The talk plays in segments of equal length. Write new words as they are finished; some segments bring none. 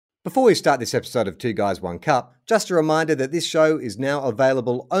Before we start this episode of Two Guys, One Cup, just a reminder that this show is now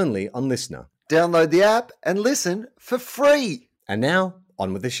available only on Listener. Download the app and listen for free. And now,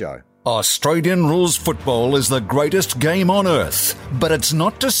 on with the show. Australian rules football is the greatest game on earth, but it's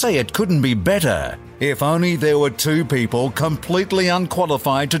not to say it couldn't be better. If only there were two people completely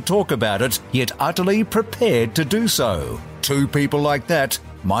unqualified to talk about it, yet utterly prepared to do so. Two people like that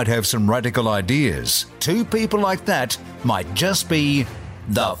might have some radical ideas. Two people like that might just be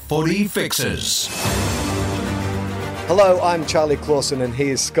the Footy Fixers. Hello, I'm Charlie Clausen and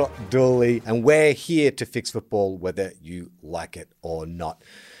he is Scott Dooley, and we're here to fix football whether you like it or not.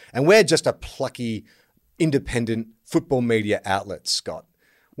 And we're just a plucky, independent football media outlet, Scott.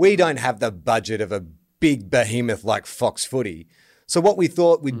 We don't have the budget of a big behemoth like Fox Footy. So what we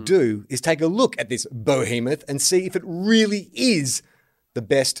thought we'd do is take a look at this behemoth and see if it really is the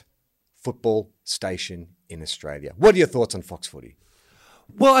best football station in Australia. What are your thoughts on Fox Footy?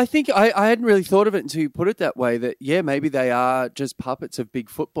 Well, I think I hadn't really thought of it until you put it that way, that, yeah, maybe they are just puppets of big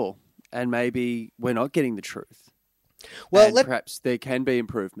football and maybe we're not getting the truth. Well, perhaps there can be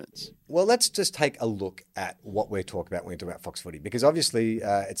improvements. Well, let's just take a look at what we're talking about when we talk about Fox Footy, because obviously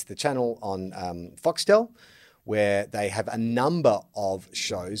it's the channel on Foxtel where they have a number of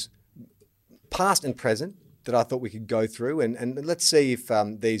shows, past and present, that I thought we could go through and let's see if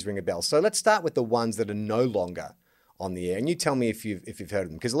these ring a bell. So let's start with the ones that are no longer on the air, and you tell me if you've heard of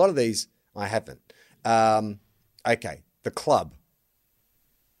them, because a lot of these I haven't. Okay, The Club.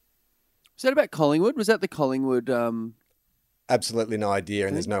 Was that about Collingwood? Was that the Collingwood? Absolutely no idea,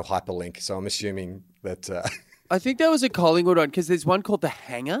 and there's no hyperlink, so I'm assuming that. I think that was a Collingwood one, because there's one called The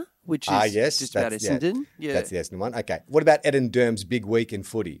Hanger, which is yes, just about Essendon. Yeah, that's the Essendon one. Okay, what about Ed and Derm's Big Week in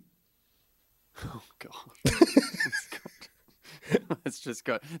Footy? Oh God. That's just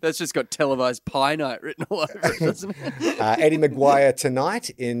got televised pie night written all over it, doesn't it? Eddie Maguire Tonight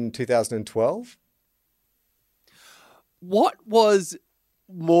in 2012. What was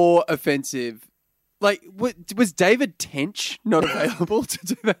more offensive? Like, was David Tench not available to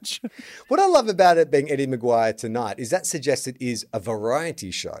do that show? What I love about it being Eddie Maguire Tonight is that suggests it is a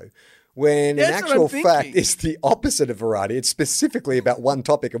variety show, when in actual fact it's the opposite of variety. It's specifically about one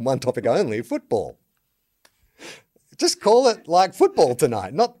topic and one topic only, football. Just call it like Football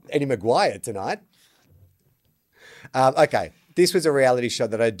Tonight, not Eddie Maguire Tonight. Okay, this was a reality show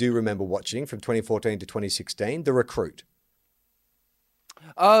that I do remember watching from 2014 to 2016, The Recruit.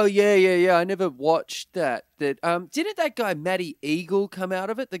 Oh, yeah. I never watched that. Didn't that guy, Matty Eagle, come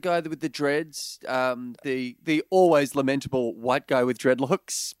out of it? The guy with the dreads, the always lamentable white guy with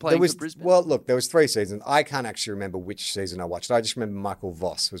dreadlocks playing for Brisbane? Well, look, there was 3 seasons. I can't actually remember which season I watched. I just remember Michael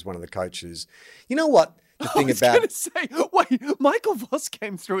Voss was one of the coaches. You know what? The thing I was about going to say, wait, Michael Voss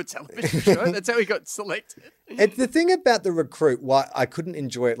came through a television show. That's how he got selected. And the thing about The Recruit, why I couldn't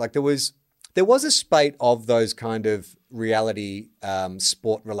enjoy it, like there was a spate of those kind of reality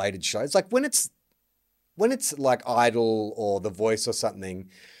sport related shows. Like when it's like Idol or The Voice or something,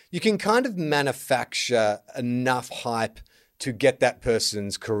 you can kind of manufacture enough hype to get that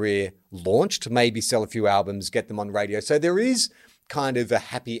person's career launched, maybe sell a few albums, get them on radio. So there is kind of a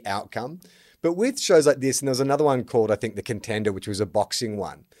happy outcome. But with shows like this, and there was another one called, I think, The Contender, which was a boxing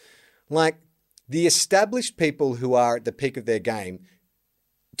one, like the established people who are at the peak of their game,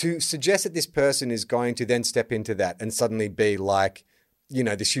 to suggest that this person is going to then step into that and suddenly be like, you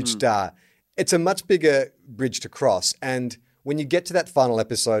know, this huge star, it's a much bigger bridge to cross. And when you get to that final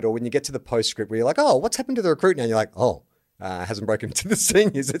episode or when you get to the postscript where you're like, oh, what's happened to The Recruit now? And you're like, hasn't broken into the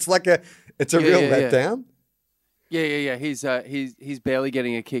seniors. It's like a real letdown. Yeah. He's barely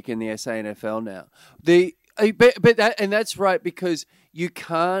getting a kick in the SANFL now. That's right, because you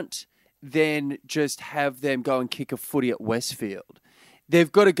can't then just have them go and kick a footy at Westfield.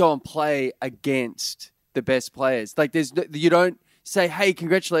 They've got to go and play against the best players. Like you don't say, "Hey,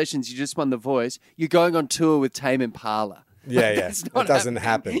 congratulations, you just won The Voice." You're going on tour with Tame Impala. Yeah. That doesn't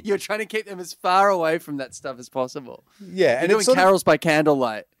happen. You're trying to keep them as far away from that stuff as possible. Yeah, and doing carols by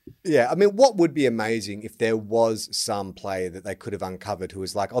candlelight. Yeah, I mean, what would be amazing if there was some player that they could have uncovered who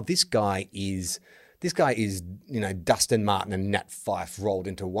was like, oh, this guy is, you know, Dustin Martin and Nat Fyfe rolled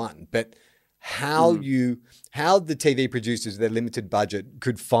into one. But how the TV producers, their limited budget,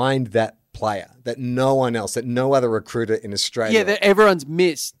 could find that player that no one else, that no other recruiter in Australia. Yeah, that everyone's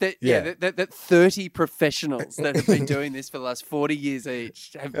missed. That 30 professionals that have been doing this for the last 40 years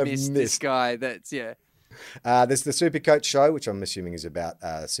each have missed this guy. There's the Supercoach show, which I'm assuming is about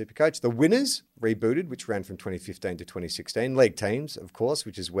Supercoach. The Winners, rebooted, which ran from 2015 to 2016. League Teams, of course,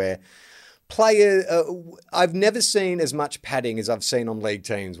 which is where I've never seen as much padding as I've seen on League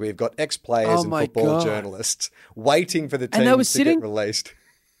Teams. We've got ex-players and football journalists waiting for the teams to get released.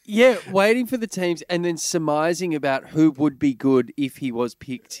 Yeah, waiting for the teams and then surmising about who would be good if he was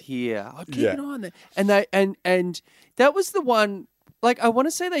picked here. I'll keep an eye on that. And that was the one. Like, I want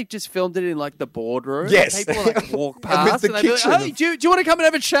to say they just filmed it in, like, the boardroom. Yes. People, like, walk past the and they'd be like, kitchen hey, do you want to come and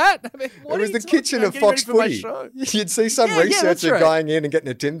have a chat? I mean, It was the kitchen of Fox Footy. You'd see some researcher going in and getting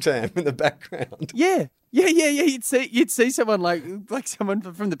a Tim Tam in the background. Yeah. You'd see someone like someone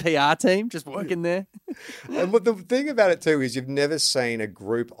from the PR team just working there. And the thing about it too is you've never seen a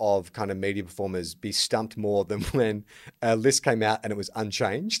group of kind of media performers be stumped more than when a list came out and it was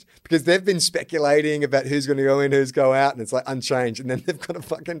unchanged, because they've been speculating about who's going to go in, who's go out, and it's like unchanged, and then they've got to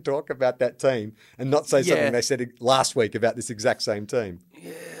fucking talk about that team and not say something they said last week about this exact same team.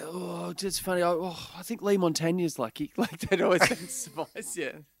 Yeah, it's funny. I think Lee Montagne's lucky. Like they'd always been surprised.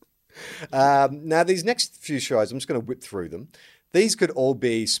 Yeah. Now, these next few shows, I'm just going to whip through them. These could all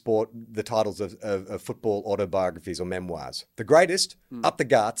be the titles of football autobiographies or memoirs. The Greatest, Up the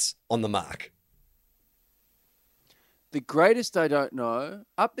Guts, On the Mark. The Greatest, I don't know.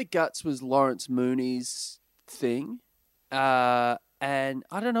 Up the Guts was Lawrence Mooney's thing. And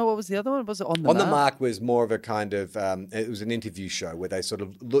I don't know, what was the other one? Was it On the Mark? On the Mark was more of a kind of, it was an interview show where they sort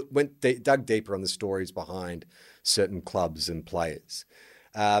of dug deeper on the stories behind certain clubs and players.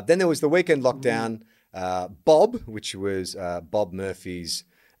 Then there was the Weekend Lockdown, Bob, which was Bob Murphy's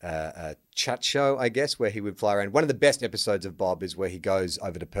chat show, I guess, where he would fly around. One of the best episodes of Bob is where he goes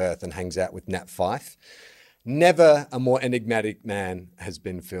over to Perth and hangs out with Nat Fyfe. Never a more enigmatic man has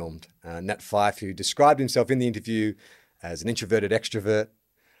been filmed. Nat Fyfe, who described himself in the interview as an introverted extrovert.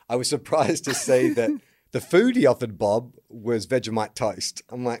 I was surprised to see that the food he offered Bob was Vegemite toast.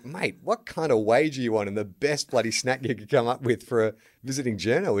 I'm like, mate, what kind of wage are you on? And the best bloody snack you could come up with for a visiting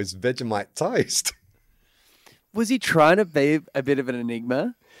journo is Vegemite toast. Was he trying to be a bit of an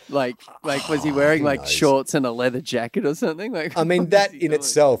enigma? Like was he wearing like shorts and a leather jacket or something? Like, I mean, that in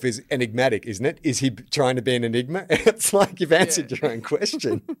itself is enigmatic, isn't it? Is he trying to be an enigma? It's like you've answered your own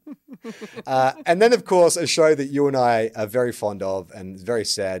question. And then, of course, a show that you and I are very fond of and very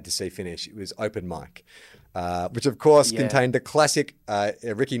sad to see finish. It was Open Mic, which, of course, contained a classic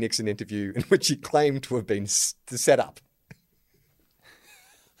Ricky Nixon interview in which he claimed to have been set up.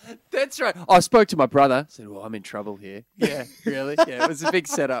 That's right. I spoke to my brother. I said, well, I'm in trouble here. Yeah, really? Yeah, it was a big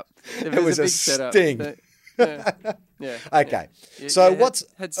setup. It was a big sting. Yeah. Okay. So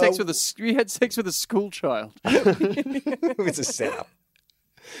had sex with a school child. It was a setup.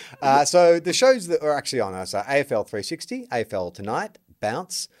 So the shows that are actually on us are AFL 360, AFL Tonight,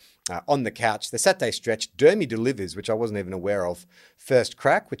 Bounce, On the Couch, the Saturday Stretch, Dermy Delivers, which I wasn't even aware of, First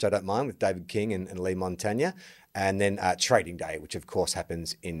Crack, which I don't mind, with David King and Lee Montagna, and then Trading Day, which of course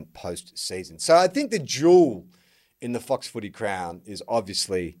happens in post-season. So I think the jewel in the Fox Footy crown is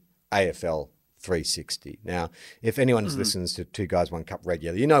obviously AFL 360. Now, if anyone listens to Two Guys, One Cup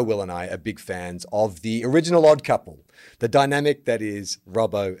regularly, you know Will and I are big fans of the original Odd Couple, the dynamic that is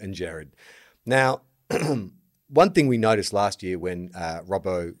Robbo and Jared. Now, one thing we noticed last year when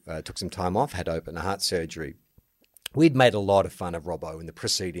Robbo took some time off, had open heart surgery, we'd made a lot of fun of Robbo in the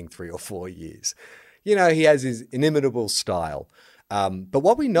preceding 3 or 4 years. You know, he has his inimitable style. But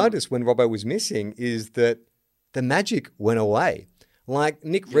what we noticed when Robbo was missing is that the magic went away. Like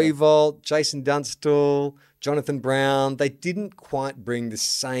Nick Revolt, Jason Dunstall, Jonathan Brown, they didn't quite bring the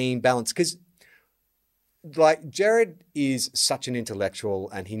same balance. Because, like, Jared is such an intellectual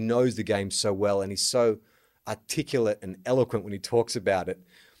and he knows the game so well and he's so articulate and eloquent when he talks about it.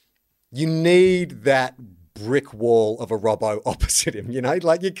 You need that brick wall of a Robbo opposite him, you know?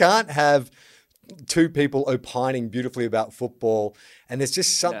 Like, you can't have two people opining beautifully about football. And there's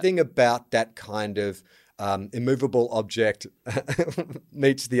just something about that kind of immovable object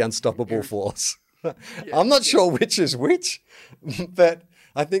meets the unstoppable force. I'm not sure which is which, but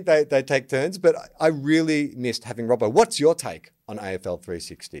I think they take turns. But I really missed having Robbo. What's your take on AFL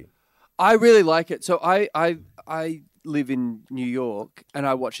 360? I really like it. So I live in New York and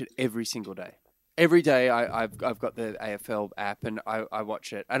I watch it every single day. Every day I've got the AFL app and I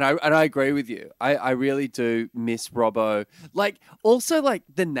watch it. And I agree with you. I really do miss Robbo. Like, also, like,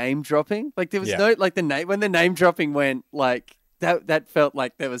 the name dropping. Like, there was no, like, the name, when the name dropping went, like, that felt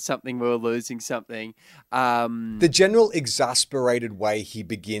like there was something, we were losing something. The general exasperated way he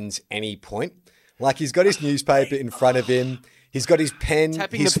begins any point. Like, he's got his newspaper in front of him. He's got his pen.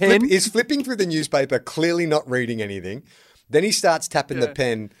 Tapping the pen. He's flipping through the newspaper, clearly not reading anything. Then he starts tapping the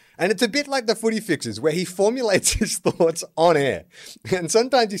pen. And it's a bit like the Footy Fixers, where he formulates his thoughts on air. And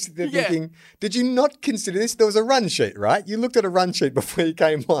sometimes you sit there thinking, did you not consider this? There was a run sheet, right? You looked at a run sheet before you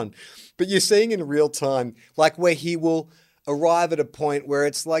came on. But you're seeing in real time, like, where he will arrive at a point where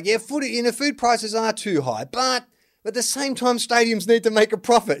it's like, food prices are too high, but But at the same time, stadiums need to make a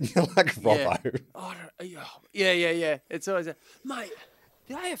profit. And you're like, Robbo. Oh, yeah. It's always, mate,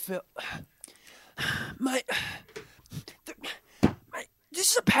 the AFL, mate,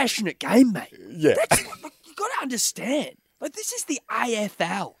 this is a passionate game, mate. Yeah. You got to understand. Like, this is the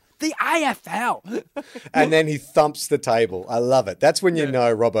AFL. The AFL. And then he thumps the table. I love it. That's when you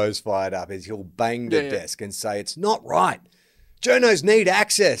know Robbo's fired up, is he'll bang the desk and say, it's not right. Journos need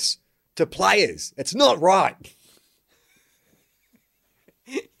access to players. It's not right.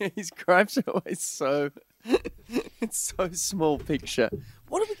 His gripes are always so... It's so small picture.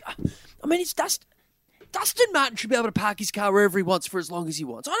 What are we... I mean, it's Dustin Martin should be able to park his car wherever he wants for as long as he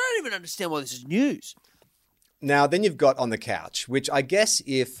wants. I don't even understand why this is news. Now, then you've got On the Couch, which I guess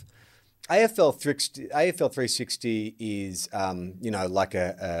if AFL 360 is, like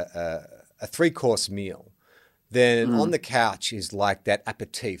a three-course meal, then On the Couch is like that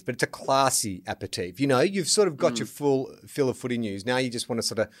aperitif, but it's a classy aperitif. You know, you've sort of got your full fill of footy news. Now you just want to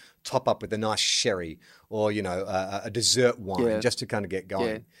sort of top up with a nice sherry or, a dessert wine just to kind of get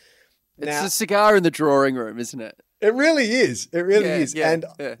going. Yeah. It's a cigar in the drawing room, isn't it? It really is. It really is. Yeah, and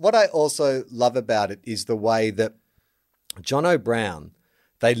what I also love about it is the way that Jono Brown,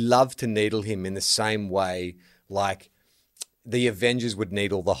 they love to needle him in the same way like the Avengers would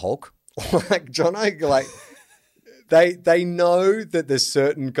needle the Hulk. Like Jono, like they know that there's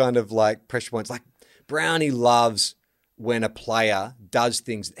certain kind of like pressure points. Like Brownie loves when a player does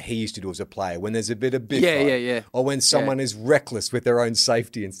things that he used to do as a player, when there's a bit of biffo, or when someone is reckless with their own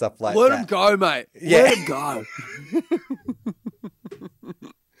safety and stuff like that. Let him go, mate. Yeah. Let him go.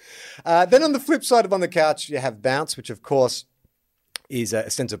 Then on the flip side of On the Couch, you have Bounce, which of course is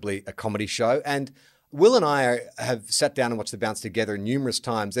ostensibly a comedy show. And Will and I have sat down and watched The Bounce together numerous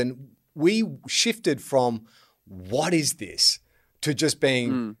times, and we shifted from what is this to just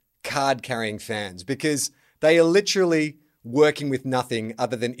being card-carrying fans, because they are literally working with nothing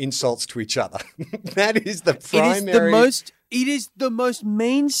other than insults to each other. That is the primary... It is the most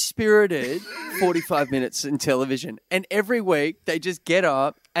mean-spirited 45 minutes in television. And every week they just get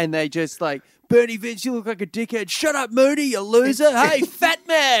up and they just like, Bernie Vince, you look like a dickhead. Shut up, Moody, you loser. Hey, fat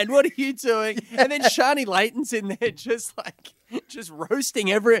man, what are you doing? And then Shani Layton's in there just roasting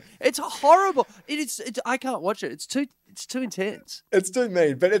It's horrible. It's I can't watch it. It's too intense. It's too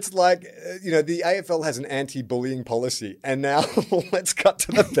mean, but it's like, the AFL has an anti-bullying policy, and now let's cut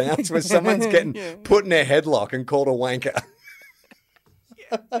to the Bounce where someone's getting put in a headlock and called a wanker.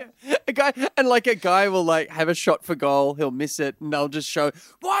 A guy will like have a shot for goal, he'll miss it, and they'll just show,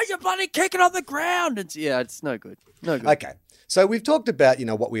 why are you bloody kicking on the ground? It's no good. No good. Okay. So we've talked about,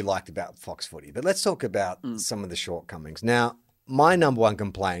 what we liked about Fox Footy, but let's talk about some of the shortcomings. Now, my number one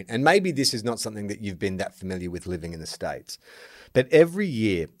complaint, and maybe this is not something that you've been that familiar with living in the States, but every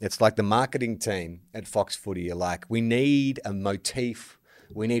year it's like the marketing team at Fox Footy are like, we need a motif,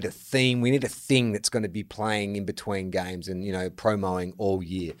 we need a theme, we need a thing that's going to be playing in between games and, promoting all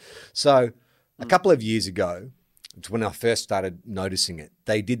year. So a couple of years ago, it's when I first started noticing it,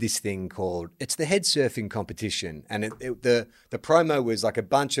 they did this thing called, it's the head surfing competition. And the promo was like a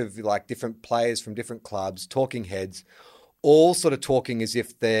bunch of like different players from different clubs, talking heads, all sort of talking as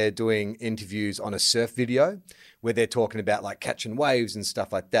if they're doing interviews on a surf video where they're talking about like catching waves and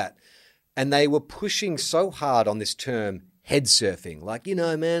stuff like that. And they were pushing so hard on this term head surfing. Like,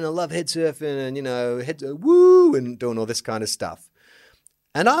 man, I love head surfing and, woo, and doing all this kind of stuff.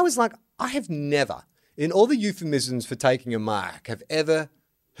 And I was like, I have never, in all the euphemisms for taking a mark, have ever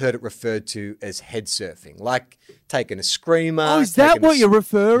heard it referred to as head surfing, like taking a screamer. Oh, is that what you're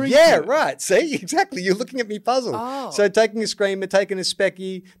referring to? Yeah, right. See, exactly. You're looking at me puzzled. Oh. So taking a screamer, taking a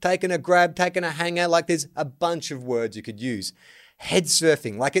specky, taking a grab, taking a hanger, like there's a bunch of words you could use. Head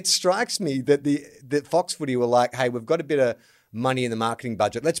surfing, like it strikes me that the Fox Footy were like, hey, we've got a bit of money in the marketing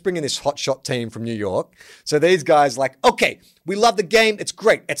budget. Let's bring in this hotshot team from New York. So these guys like, okay, we love the game. It's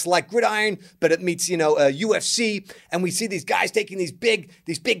great. It's like gridiron, but it meets, UFC. And we see these guys taking these big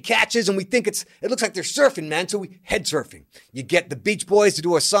catches and we think it looks like they're surfing, man. So we head surfing. You get the Beach Boys to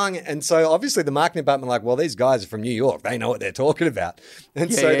do a song. And so obviously the marketing department like, well, these guys are from New York. They know what they're talking about. And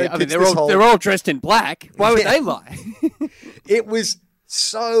they're all dressed in black. Why would they lie? It was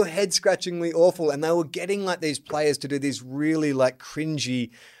so head-scratchingly awful, and they were getting like these players to do these really like cringy,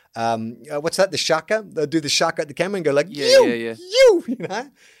 what's that? The shaka? They'll do the shaka at the camera and go like, you,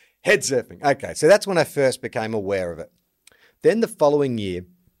 head surfing. Okay, so that's when I first became aware of it. Then the following year,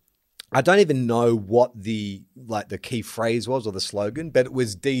 I don't even know what the key phrase was or the slogan, but it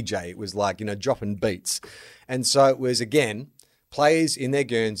was DJ. It was like, dropping beats. And so it was, again, players in their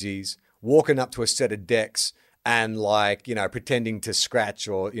Guernseys walking up to a set of decks and pretending to scratch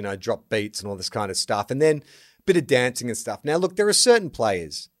or, drop beats and all this kind of stuff. And then bit of dancing and stuff. Now, look, there are certain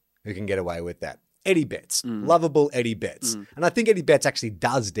players who can get away with that. Eddie Betts, lovable Eddie Betts. And I think Eddie Betts actually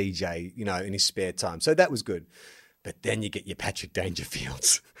does DJ, in his spare time. So that was good. But then you get your Patrick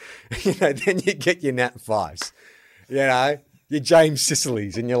Dangerfields. Then you get your Nat Fives. Your James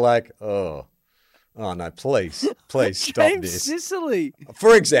Sicily's. And you're like, oh no, please stop James this. Sicily.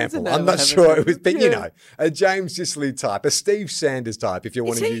 For example, I'm not sure it was, but Yeah. a James Sicily type, a Steve Sanders type, if you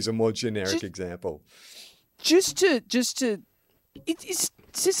want to he- use a more generic example. Is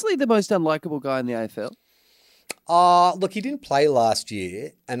Sicily the most unlikable guy in the AFL? Look, he didn't play last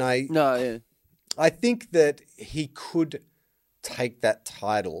year, and No, yeah. I think that he could take that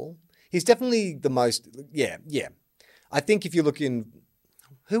title. He's definitely the most, yeah. I think if you look in,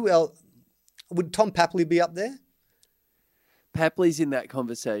 who else, would Tom Papley be up there? Papley's in that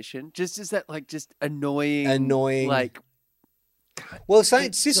conversation. Just is that just annoying? Like, Well,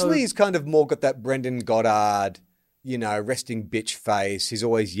 It's Sicily's kind of more got that Brendan Goddard, resting bitch face. He's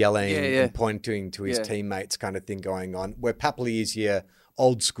always yelling Yeah. and pointing to his Yeah. teammates kind of thing going on, where Papley is your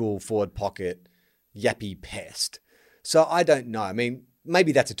old school forward pocket, yappy pest. So I don't know. I mean,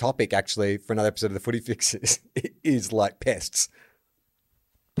 maybe that's a topic actually for another episode of the Footy Fixes, is like pests.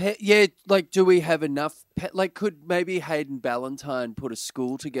 do we have enough? Could maybe Hayden Ballantyne put a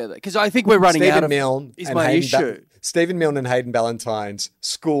school together? Because I think we're running out Stephen of. Milne Is and my Hayden issue. Stephen Milne and Hayden Ballantyne's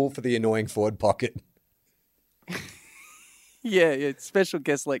school for the annoying forward pocket. Yeah. Special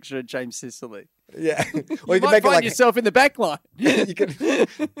guest lecturer James Sicily. Yeah. Or You you can might make it find like yourself in the back line. you can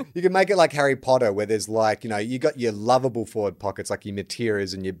make it like Harry Potter, where there's you got your lovable forward pockets like your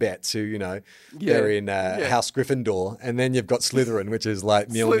Materas and your Bets, who they're in House Gryffindor, and then you've got Slytherin, which is like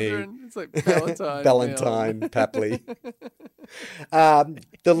Milne, Slytherin. It's like Ballantyne. Ballantyne, Papley.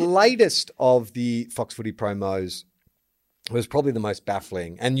 The latest of the Fox Footy promos was probably the most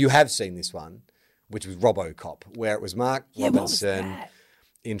baffling, and you have seen this one, which was RoboCop, where it was Mark Robinson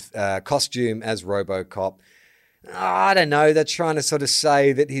in costume as RoboCop. I don't know. They're trying to sort of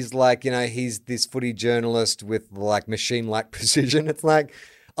say that he's he's this footy journalist with machine-like precision. It's like,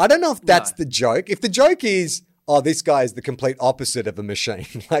 I don't know if that's the joke. If the joke is, this guy is the complete opposite of a machine,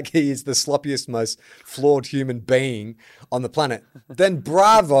 he is the sloppiest, most flawed human being on the planet, then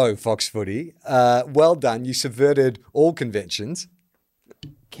bravo, Fox Footy. Well done. You subverted all conventions.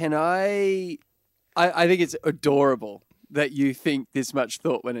 Can I think it's adorable that you think this much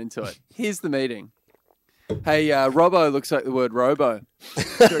thought went into it. Here's the meeting. Hey, Robo looks like the word Robo. Do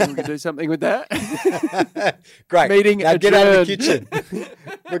you reckon we can do something with that? Great. Meeting now get out of the adjourned. kitchen.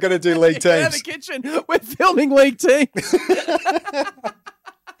 We're going to do league Get out of teams. the kitchen. We're filming league teams.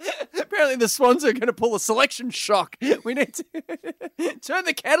 Apparently the Swans are going to pull a selection shock. We need to turn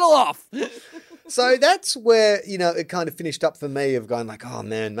the kettle off. So that's where, it kind of finished up for me of going oh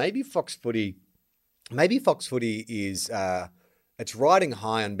man, maybe Fox Footy is, it's riding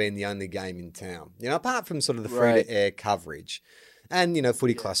high on being the only game in town. Apart from sort of the free-to-air coverage and,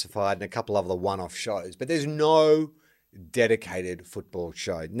 Footy Classified and a couple of other one-off shows, but there's no dedicated football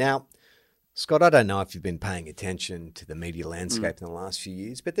show. Now, Scott, I don't know if you've been paying attention to the media landscape in the last few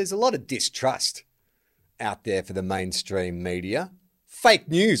years, but there's a lot of distrust out there for the mainstream media. Fake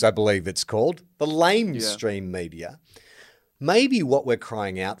news, I believe it's called. The lamestream media. Maybe what we're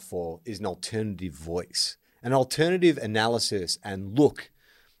crying out for is an alternative voice, an alternative analysis and look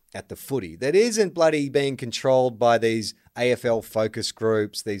at the footy that isn't bloody being controlled by these AFL focus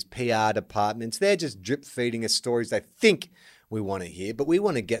groups, these PR departments. They're just drip feeding us stories they think we want to hear, but we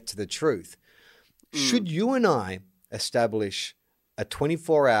want to get to the truth. Should you and I establish a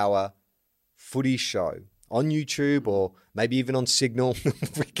 24-hour footy show on YouTube or maybe even on Signal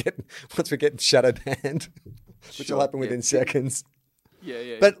once we get shadow banned, which will happen within seconds.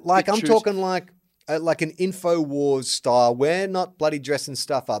 Yeah. But I'm talking like an InfoWars style. We're not bloody dressing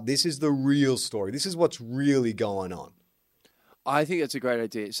stuff up. This is the real story. This is what's really going on. I think that's a great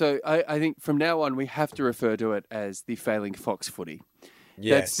idea. So I think from now on we have to refer to it as the failing Fox Footy.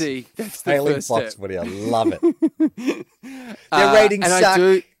 Yes. That's the Failing first Fox step. Footy. I love it. Their ratings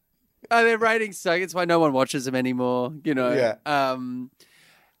suck. Their ratings suck. It's why no one watches them anymore. Yeah. I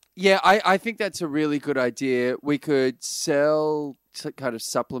think that's a really good idea. We could sell kind of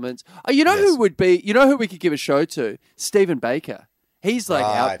supplements. Who would be? You know who we could give a show to? Stephen Baker. He's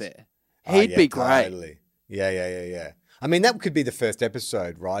out there. He'd be great. Totally. Yeah. I mean, that could be the first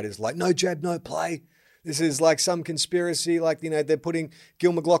episode, right? It's like, no jab, no play. This is like some conspiracy. They're putting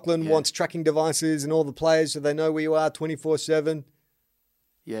Gil McLaughlin wants tracking devices and all the players so they know where you are 24/7.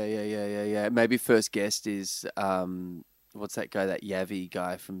 Yeah. Maybe first guest is what's that guy? That Yavi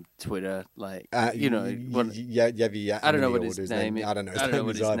guy from Twitter, like Yeah, I don't know what his name is. I don't know. I don't know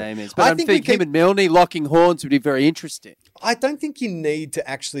what his name is. I But I think think we him and Milne locking horns would be very interesting. I don't think you need to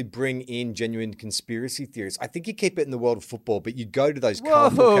actually bring in genuine conspiracy theories. I think you keep it in the world of football, but you go to those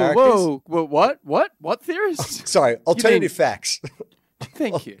colourful characters. Whoa, what theorists? Sorry, alternative facts.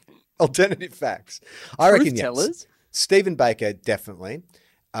 Thank you. Alternative facts. I reckon yes. Tellers? Stephen Baker, definitely.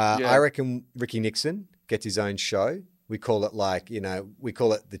 Yeah. I reckon Ricky Nixon gets his own show. We call it we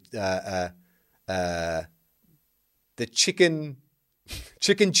call it the chicken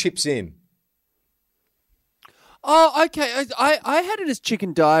chips in. Oh, okay. I had it as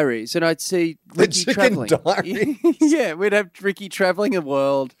Chicken Diaries, and I'd see Ricky Chicken traveling. Diaries? Yeah, we'd have Ricky traveling the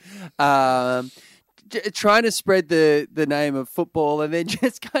world, trying to spread the name of football, and then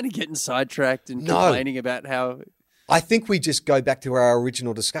just kind of getting sidetracked and complaining about how. I think we just go back to our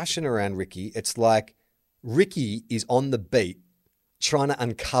original discussion around Ricky. It's like Ricky is on the beat trying to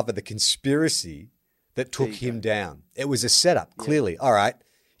uncover the conspiracy that took him down. It was a setup, clearly. All right,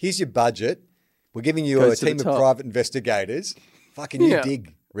 here's your budget. We're giving you a team of private investigators. Fucking you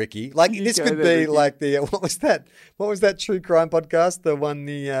dig, Ricky. Like this could be Ricky. Like the what was that true crime podcast? The one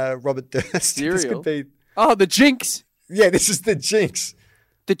Robert Durst. Serial. This could be the Jinx. Yeah, this is the Jinx.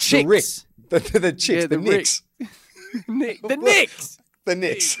 The Chicks. The chicks. Yeah, the Knicks. The Knicks. The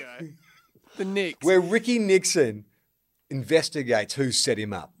Knicks. The Knicks. Where Ricky Nixon investigates who set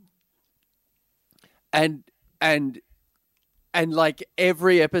him up. And like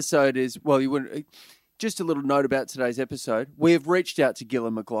every episode is, well, you wouldn't. Just a little note about today's episode. We have reached out to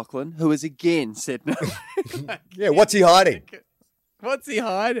Gillon McLachlan, who has again said no. Yeah, what's he hiding? What's he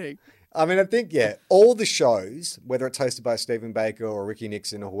hiding? I mean, I think, all the shows, whether it's hosted by Stephen Baker or Ricky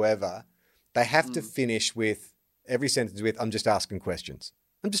Nixon or whoever, they have to finish with every sentence with, I'm just asking questions.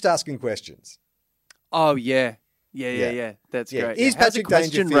 I'm just asking questions. Oh, yeah. Yeah. That's great. Is Patrick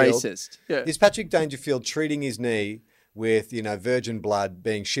Dangerfield racist? Yeah. Is Patrick Dangerfield treating his knee with, virgin blood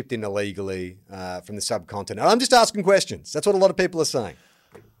being shipped in illegally from the subcontinent? I'm just asking questions. That's what a lot of people are saying.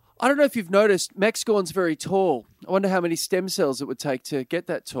 I don't know if you've noticed, Max Gorn's very tall. I wonder how many stem cells it would take to get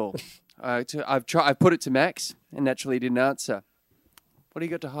that tall. I've put it to Max, and naturally he didn't answer. What do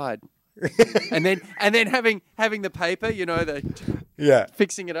you got to hide? and then having the paper,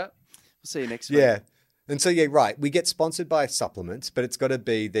 fixing it up. We'll see you next week. Yeah. And so, right. We get sponsored by supplements, but it's got to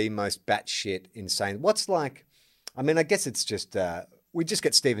be the most batshit insane. What's like, I mean, I guess it's just, we just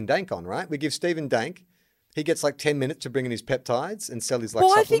get Stephen Dank on, right? We give Stephen Dank, he gets like 10 minutes to bring in his peptides and sell his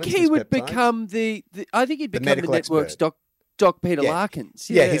supplements. I think he would become I think he'd become the network's Doc Peter Larkins.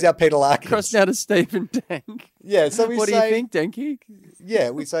 Yeah, he's our Peter Larkins. Crossed out of Stephen Dank. Yeah, so what do you think, Danky? Yeah,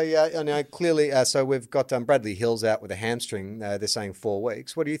 we say, clearly, so we've got Bradley Hills out with a hamstring. They're saying 4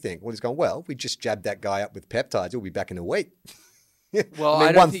 weeks. What do you think? Well, he's gone, we just jabbed that guy up with peptides. He'll be back in a week. Well, I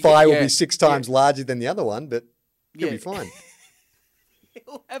mean, one thigh will be 6 times larger than the other one, but he'll be fine.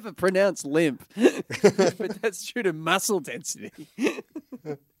 He'll have a pronounced limp, but that's due to muscle density.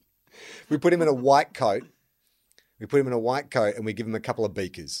 We put him in a white coat. And we give him a couple of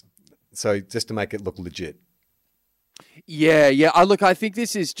beakers. So just to make it look legit. Yeah. I think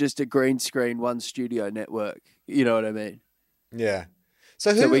this is just a green screen, one studio network. You know what I mean? Yeah.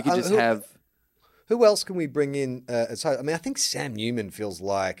 So we could just have... Who else can we bring in? I think Sam Newman feels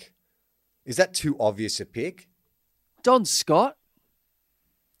like... Is that too obvious a pick? Don Scott?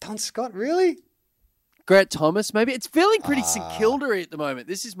 Don Scott, really? Grant Thomas, maybe. It's feeling pretty St Kilda-y at the moment.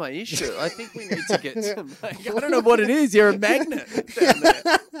 This is my issue. I think we need to get some... I don't know what it is. You're a magnet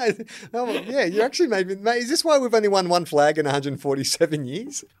down there. You actually made me... Is this why we've only won one flag in 147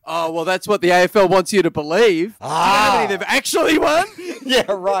 years? Oh, well, that's what the AFL wants you to believe. Do you know how many they've actually won? Yeah,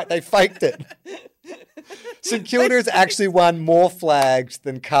 right. They faked it. St Kilda has actually won more flags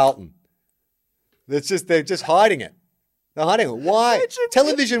than Carlton. They're just hiding it. They're hiding it. Why?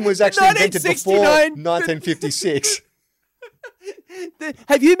 Television was actually invented before 1956.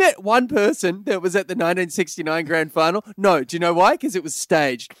 Have you met one person that was at the 1969 grand final? No. Do you know why? Because it was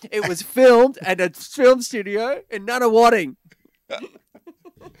staged. It was filmed at a film studio in Nunawading.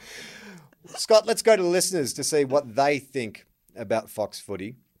 Scott, let's go to the listeners to see what they think about Fox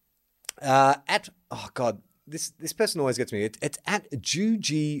Footy. This person always gets me. It's at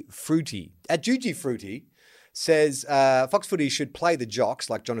Juji Fruity. At Juji Fruity says Fox Footy should play the jocks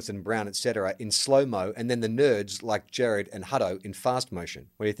like Jonathan Brown, etc., in slow-mo, and then the nerds like Jared and Hutto in fast motion.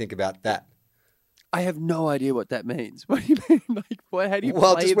 What do you think about that? I have no idea what that means. What do you mean? How do you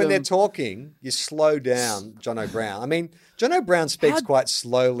play just when them? they're talking, you slow down Jono Brown. I mean, Jono Brown speaks quite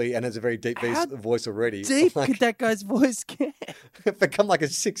slowly and has a very deep voice already. Deep could that guy's voice get? It's become like a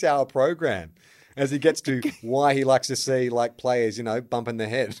 6-hour program. as he gets to why he likes to see like players, bumping their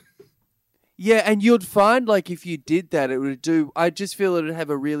head. Yeah, and you'd find like if you did that, it would do. I just feel it would have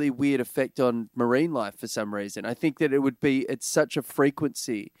a really weird effect on marine life for some reason. I think that it's such a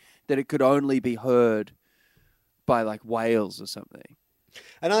frequency that it could only be heard by like whales or something.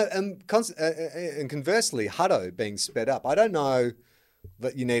 And conversely, Hutto being sped up. I don't know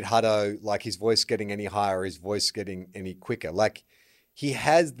that you need Hutto, like his voice getting any higher, his voice getting any quicker. Like he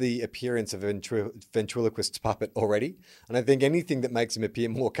has the appearance of a ventriloquist puppet already. And I think anything that makes him appear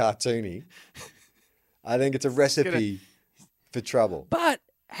more cartoony, I think it's a recipe for trouble. But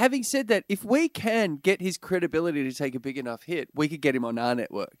having said that, if we can get his credibility to take a big enough hit, we could get him on our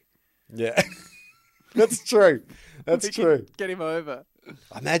network. Yeah, that's true. That's true. Get him over.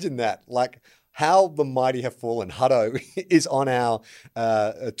 Imagine that. Like how the mighty have fallen. Hutto is on our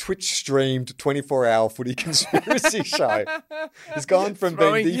Twitch streamed 24-hour footy conspiracy show. He's gone from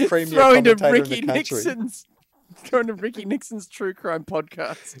being the premier commentator in the country. Throwing to Ricky Nixon's True Crime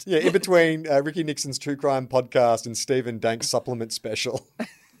podcast. Yeah, in between Ricky Nixon's True Crime podcast and Stephen Dank's supplement special.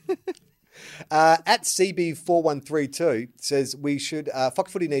 At CB4132 says we should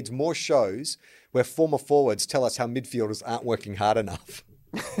Fox Footy needs more shows where former forwards tell us how midfielders aren't working hard enough.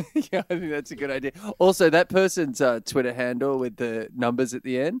 Yeah, I think that's a good idea. Also, that person's Twitter handle with the numbers at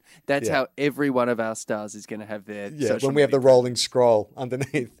the end, that's how every one of our stars is going to have their social when we have the rolling scroll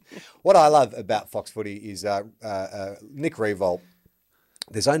underneath. What I love about Fox Footy is Nick Riewoldt.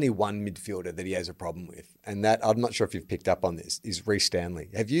 There's only one midfielder that he has a problem with, and that, I'm not sure if you've picked up on this, is Rhys Stanley.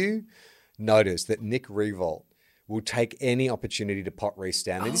 Have you noticed that Nick Riewoldt will take any opportunity to pot Rhys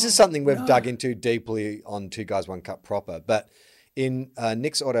Stanley? This is something we've dug into deeply on Two Guys, One Cup proper, but in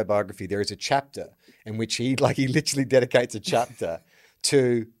Nick's autobiography, there is a chapter in which he literally dedicates a chapter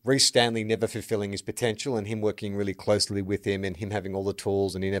to Rhys Stanley never fulfilling his potential and him working really closely with him and him having all the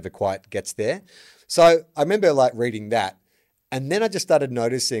tools and he never quite gets there. So I remember reading that. And then I just started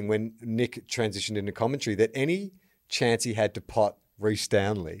noticing when Nick transitioned into commentary that any chance he had to pot Rhys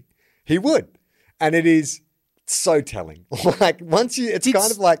Stanley, he would. And it is so telling. Once you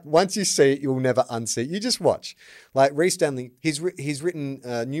see it, you'll never unsee it. You just watch. Like Rhys Stanley, he's written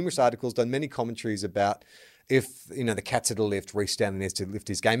numerous articles, done many commentaries about if the cat's at a lift, Rhys Stanley needs to lift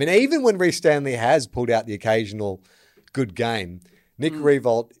his game. And even when Rhys Stanley has pulled out the occasional good game, Nick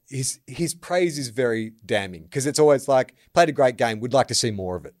Riewoldt, his praise is very damning because it's always like played a great game. Would like to see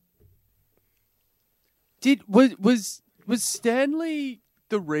more of it. Was Stanley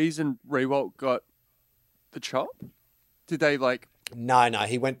the reason Riewoldt got the chop? Did they No,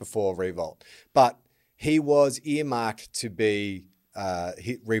 he went before Riewoldt, but he was earmarked to be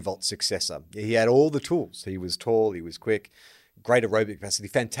Riewoldt's successor. He had all the tools. He was tall, he was quick, great aerobic capacity,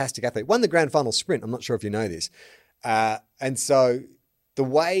 fantastic athlete. Won the grand final sprint. I'm not sure if you know this. And so the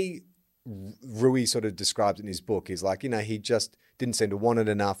way Rui sort of describes it in his book is he just didn't seem to want it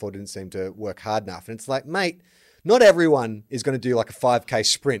enough or didn't seem to work hard enough. And it's like, mate, not everyone is going to do a 5K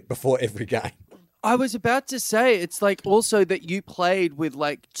sprint before every game. I was about to say, it's also that you played with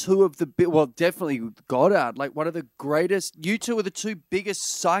two of the definitely Goddard, one of the greatest. You two are the two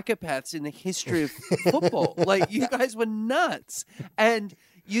biggest psychopaths in the history of football. You guys were nuts. And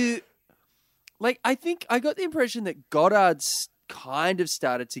you, I think I got the impression that Goddard's kind of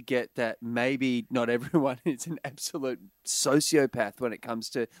started to get that maybe not everyone is an absolute sociopath when it comes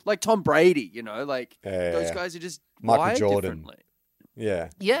to Tom Brady, those guys are just Michael wired Jordan. differently. Yeah.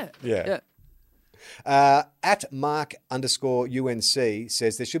 At Mark_UNC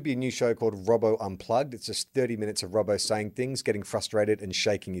says there should be a new show called Robbo Unplugged. It's just 30 minutes of Robbo saying things, getting frustrated and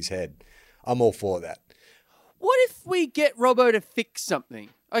shaking his head. I'm all for that. What if we get Robbo to fix something?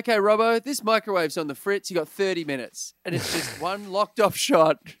 Okay, Robbo, this microwave's on the fritz. You got 30 minutes. And it's just one locked off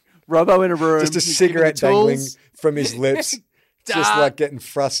shot. Robbo in a room. Just a cigarette dangling from his lips. Just getting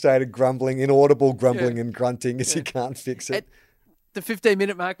frustrated, grumbling, inaudible grumbling and grunting as he can't fix it. At the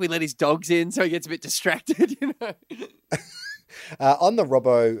 15-minute mark, we let his dogs in so he gets a bit distracted, On the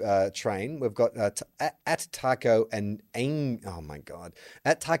Robbo train, we've got at Taco and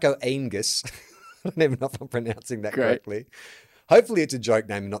at Taco Angus. I don't even know if I'm pronouncing that correctly. Hopefully it's a joke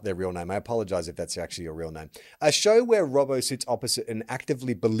name and not their real name. I apologize if that's actually your real name. A show where Robbo sits opposite an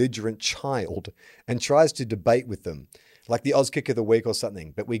actively belligerent child and tries to debate with them, like the Oz Kick of the Week or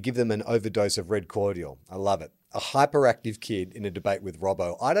something, but we give them an overdose of red cordial. I love it. A hyperactive kid in a debate with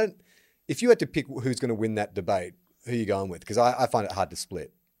Robbo. If you had to pick who's going to win that debate, who are you going with? Because I find it hard to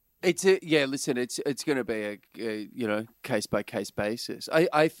split. Listen, it's going to be a case by case basis.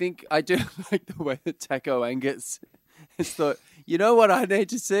 I think I do like the way that Taco Angus has thought, you know what I need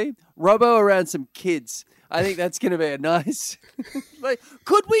to see? Robbo around some kids. I think that's going to be a nice.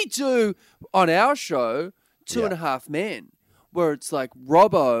 Could we do on our show, Two and a Half Men, where it's like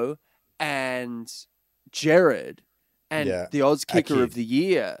Robbo and Jared and the Oz Kicker of the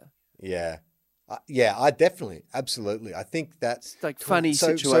Year. Yeah. I definitely, absolutely. I think that's like funny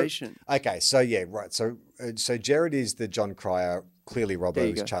situation. So right. So Jared is the John Cryer, clearly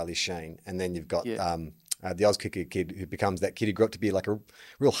Robbo is Charlie Sheen, and then you've got the Oz Kicker kid who becomes that kid who grew up to be like a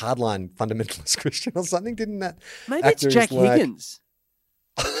real hardline fundamentalist Christian or something, didn't that? Maybe it's Jack Higgins.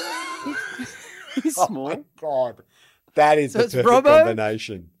 He's small. Oh my God. That is the perfect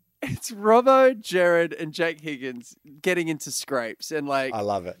combination. It's Robbo, Jared, and Jack Higgins getting into scrapes, and like I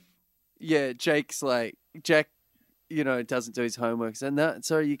love it. Yeah, Jack, doesn't do his homework. And no,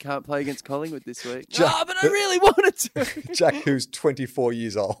 sorry, you can't play against Collingwood this week. But I really wanted to. Jack, who's 24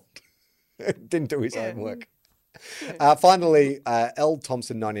 years old, didn't do his homework. Finally, L.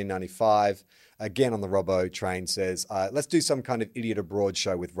 Thompson, 1995, again on the Robbo train, says, let's do some kind of idiot abroad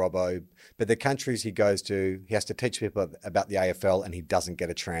show with Robbo, but the countries he goes to, he has to teach people about the AFL and he doesn't get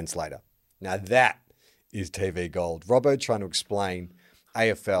a translator. Now that is TV gold. Robbo trying to explain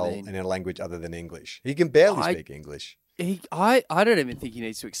AFL in a language other than English. He can barely speak English. I don't even think he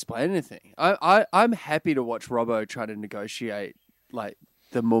needs to explain anything. I'm happy to watch Robbo try to negotiate like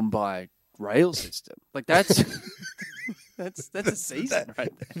the Mumbai rail system. Like that's that's a season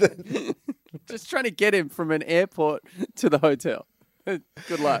right there. Just trying to get him from an airport to the hotel. Good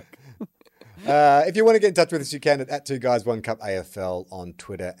luck. If you want to get in touch with us, you can at 2 Guys 1 Cup AFL on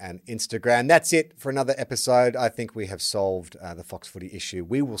Twitter and Instagram. That's it for another episode. I think we have solved the Fox Footy issue.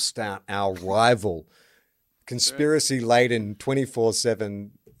 We will start our rival conspiracy-laden 24/7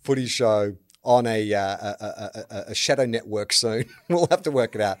 footy show on a shadow network soon. We'll have to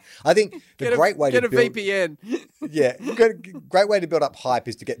work it out. I think great way to build VPN. Great way to build up hype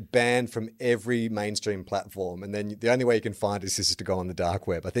is to get banned from every mainstream platform, and then the only way you can find us is to go on the dark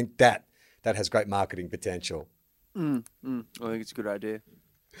web. I think that has great marketing potential. I think it's a good idea.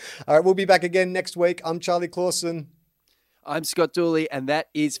 All right, we'll be back again next week. I'm Charlie Clausen. I'm Scott Dooley, and that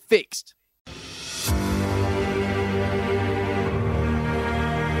is Fixed.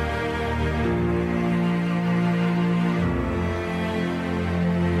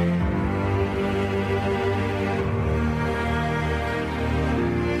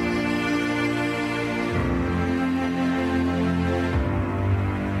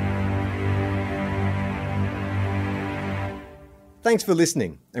 Thanks for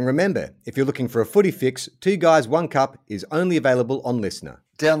listening. And remember, if you're looking for a footy fix, 2 Guys 1 Cup is only available on Listener.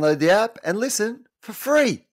 Download the app and listen for free.